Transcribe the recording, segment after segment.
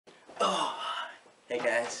Oh, hey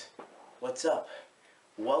guys, what's up?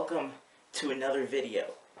 Welcome to another video.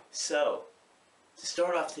 So, to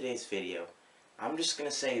start off today's video, I'm just gonna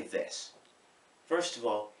say this. First of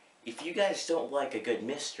all, if you guys don't like a good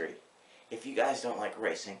mystery, if you guys don't like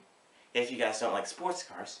racing, if you guys don't like sports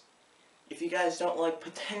cars, if you guys don't like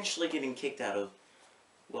potentially getting kicked out of,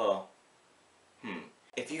 well,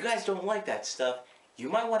 if you guys don't like that stuff, you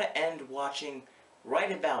might want to end watching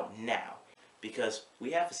right about now, because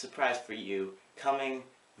we have a surprise for you coming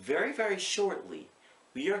very, very shortly.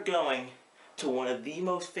 We are going to one of the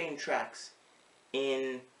most famed tracks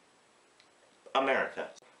in America.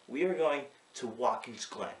 We are going to Watkins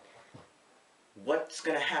Glen. What's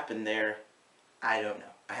going to happen there, I don't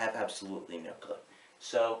know. I have absolutely no clue.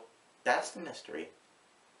 So, that's the mystery.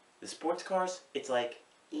 The sports cars, it's like,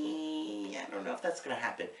 I don't know if that's going to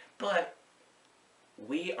happen. But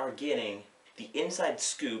we are getting the inside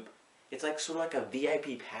scoop. It's like sort of like a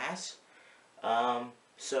VIP pass.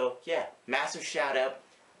 So yeah, massive shout out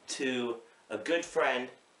to a good friend,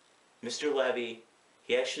 Mr. Levy.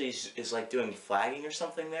 He actually is like doing flagging or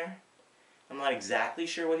something there. I'm not exactly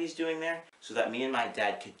sure what he's doing there, so that me and my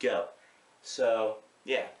dad could go. So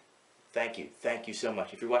yeah, thank you so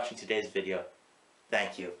much. If you're watching today's video,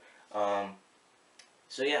 thank you.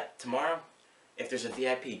 So yeah, tomorrow, if there's a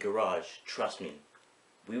VIP garage, trust me,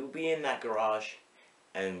 we will be in that garage,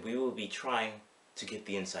 and we will be trying to get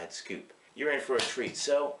the inside scoop. You're in for a treat,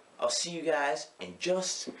 so I'll see you guys in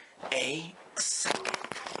just a second.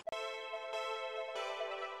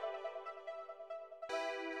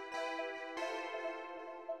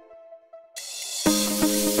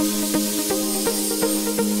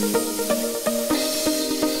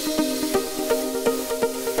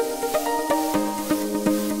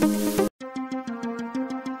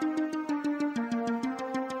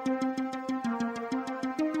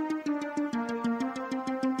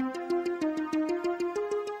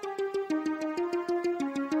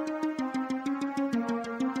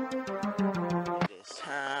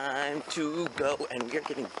 To go, and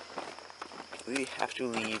we have to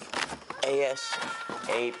leave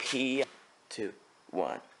ASAP. 2,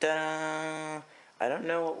 1, ta-da! I don't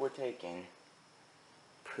know what we're taking.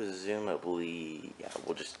 Presumably, yeah,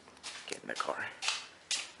 we'll just get in the car.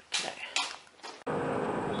 Okay.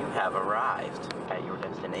 You have arrived at your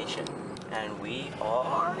destination, and we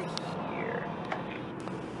are here.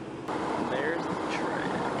 There's the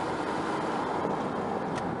track.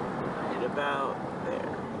 Right about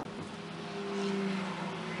there.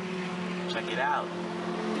 Check it out,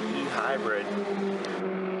 the E-Hybrid.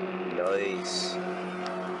 Nice.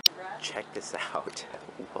 Check this out.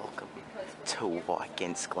 Welcome to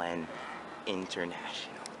Watkins Glen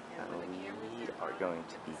International. We are going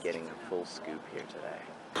to be getting a full scoop here today.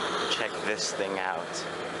 Check this thing out.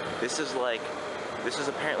 This is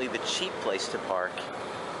apparently the cheap place to park.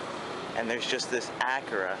 And there's just this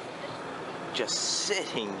Acura just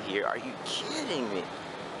sitting here. Are you kidding me?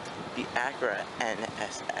 The Acura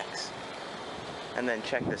NSX. And then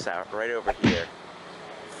check this out, right over here,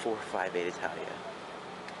 458 Italia.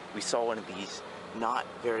 We saw one of these not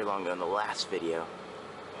very long ago in the last video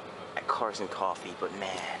at Cars and Coffee, but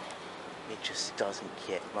man, it just doesn't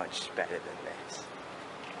get much better than this.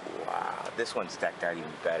 Wow, this one's decked out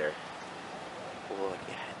even better. Look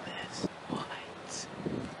at this. What?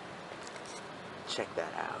 Check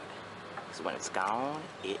that out. Because when it's gone,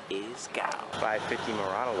 it is gone. 550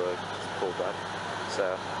 Murano load pulled up.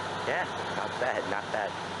 So, yeah, not bad, not bad.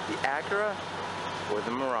 The Acura or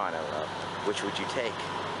the Murano, which would you take?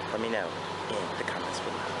 Let me know in the comments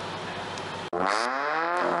below.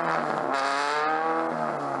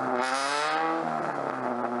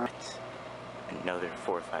 Another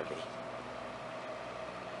 458.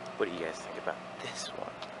 What do you guys think about this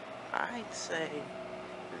one? I'd say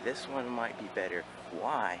this one might be better.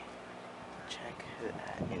 Why? Check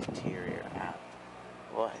that interior out.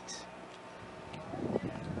 What?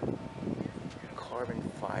 Carbon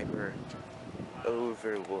fiber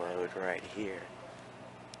overload right here.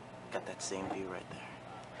 Got that same view right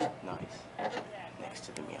there. Nice. Next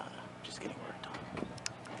to the Miata. Just getting worked on.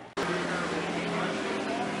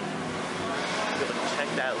 Check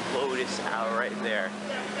that Lotus out right there.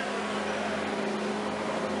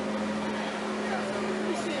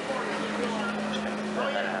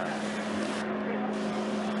 Check that out.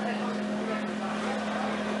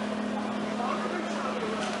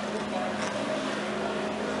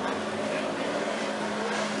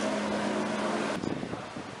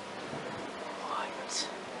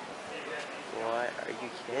 Are you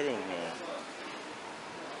kidding me?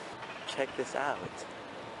 Check this out.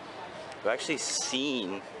 I've actually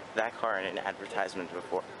seen that car in an advertisement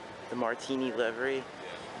before. The Martini livery.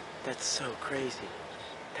 That's so crazy.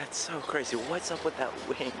 That's so crazy. What's up with that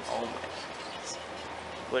wing? Oh my goodness.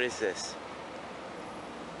 What is this?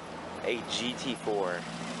 A GT4.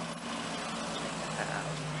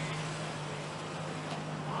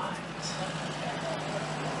 What?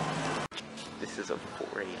 This is a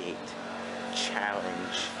 488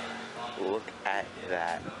 challenge. Look at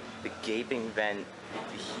that. The gaping vent,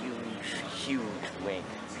 the huge, huge wing.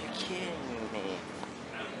 Are you kidding me?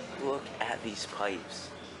 Look at these pipes.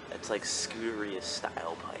 That's like Scooterious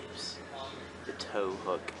style pipes. The tow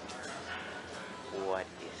hook. What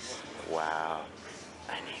is... Wow.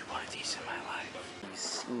 I need one of these in my life. Have you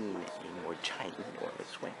seen a more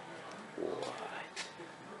ginormous wing? What?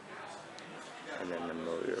 And then the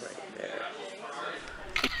motor right there.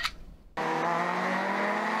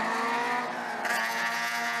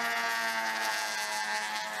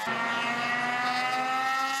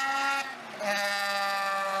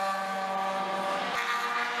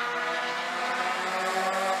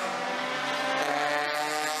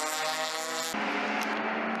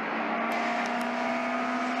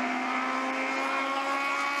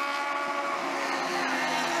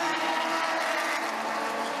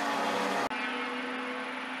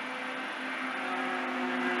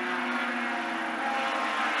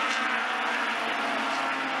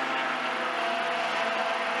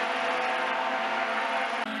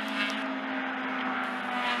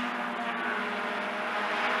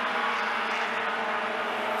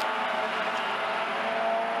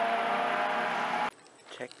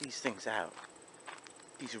 Check these things out.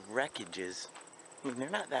 These wreckages, I mean, they're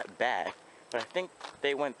not that bad, but I think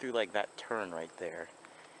they went through like that turn right there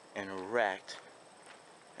and wrecked,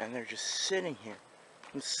 and they're just sitting here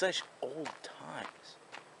in such old times.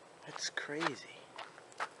 That's crazy.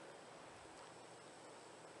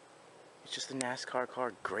 It's just a NASCAR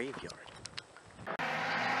car graveyard.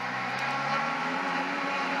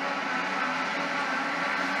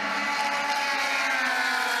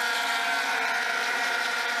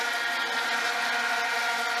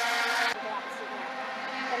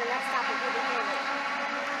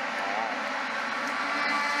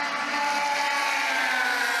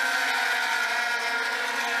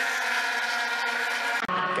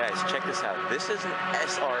 Guys, check this out. This is an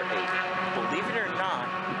SR8. Believe it or not,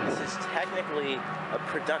 this is technically a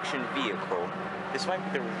production vehicle. This might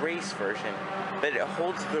be the race version, but it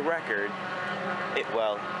holds the record.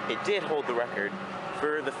 It did hold the record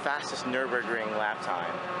for the fastest Nürburgring lap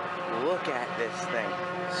time. Look at this thing.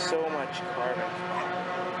 So much carbon.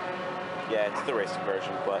 Yeah, it's the racing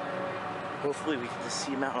version, but hopefully we get to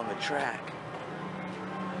see him out on the track.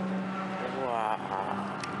 Wow.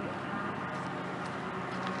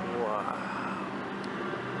 Wow.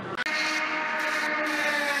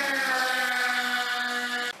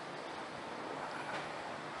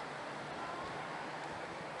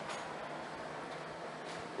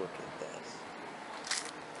 Look at this.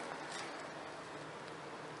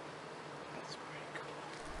 That's pretty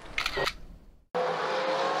cool.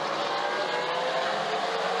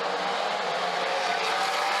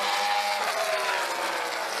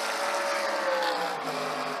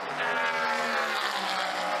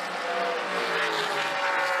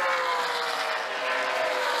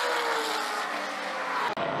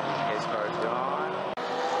 His car's gone.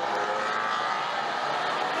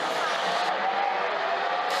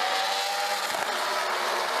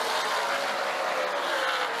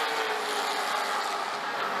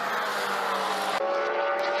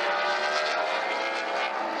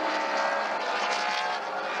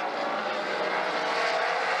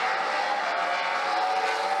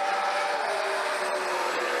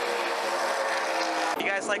 You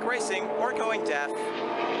guys like racing or going deaf?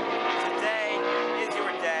 Today is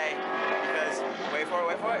your day, because, wait for it,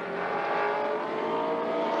 wait for it.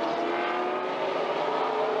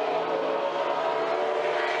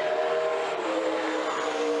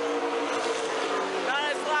 Not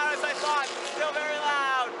as loud as I thought, still very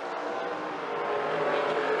loud.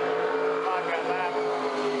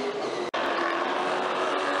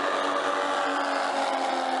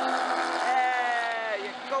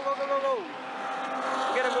 Hey, go, go, go, go, go.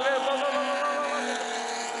 Get him, go, go, go, go, go, go, go.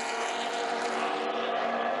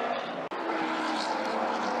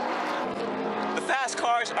 The fast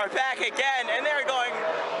cars are back again, and they're going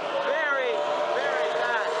very, very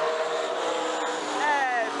fast.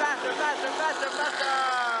 Hey, faster, faster, faster,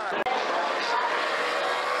 faster.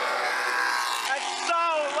 That's so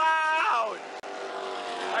loud.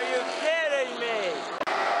 Are you kidding me?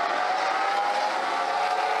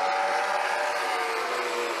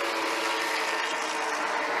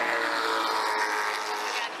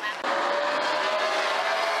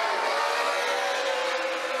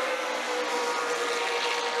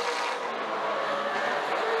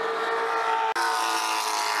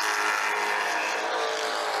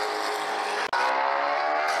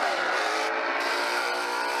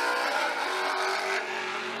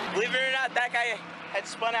 that guy had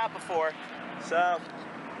spun out before. So,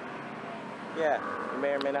 yeah, you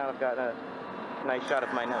may or may not have gotten a nice shot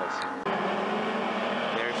of my nose.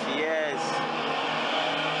 There she is.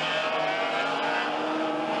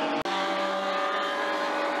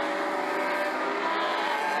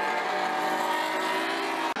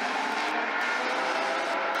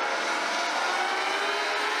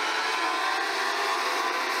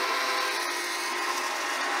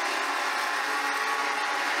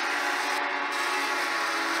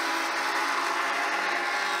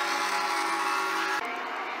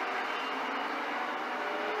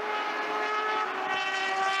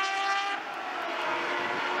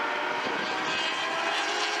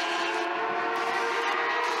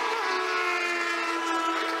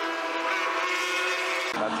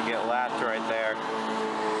 About to get lapped right there.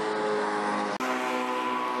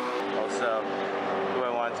 Also, who I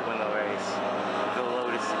want to win the race? The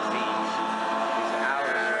Lotus Siege. He's out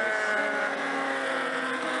of the race.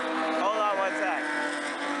 Hold on one sec.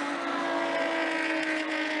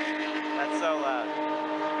 That's so loud.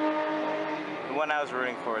 The one I was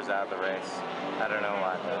rooting for is out of the race. I don't know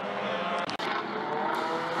why, though.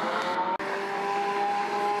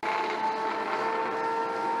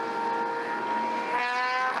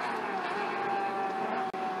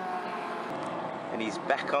 And he's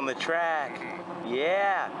back on the track.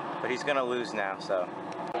 Yeah, but he's gonna lose now, so.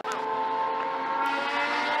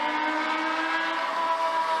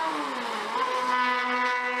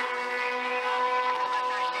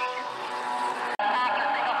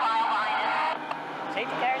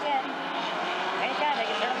 Safety car's in. Anytime they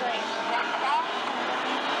can turn the lane.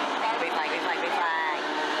 Green flag, green flag, green flag.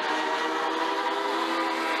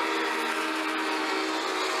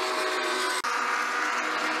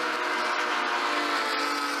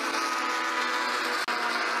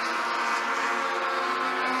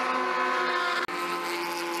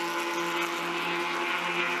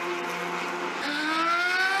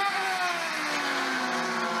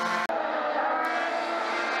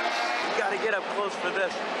 Gotta get up close for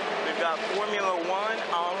this. We've got Formula One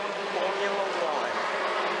on Formula One.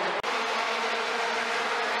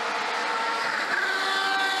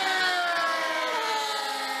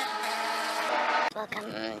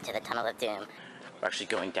 Welcome to the Tunnel of Doom. We're actually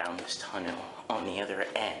going down this tunnel. On the other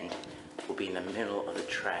end, we'll be in the middle of the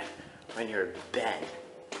track, right near a bend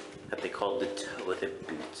that they call the toe of the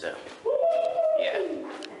boot. So, yeah.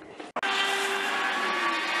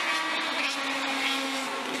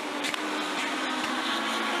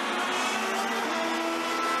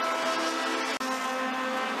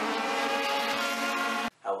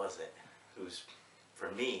 How was it? It was,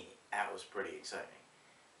 for me, that was pretty exciting.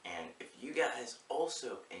 And if you guys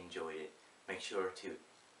also enjoyed it, make sure to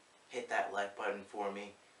hit that like button for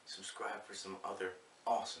me, subscribe for some other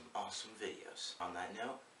awesome videos. On that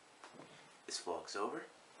note, this vlog's over,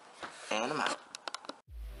 and I'm out.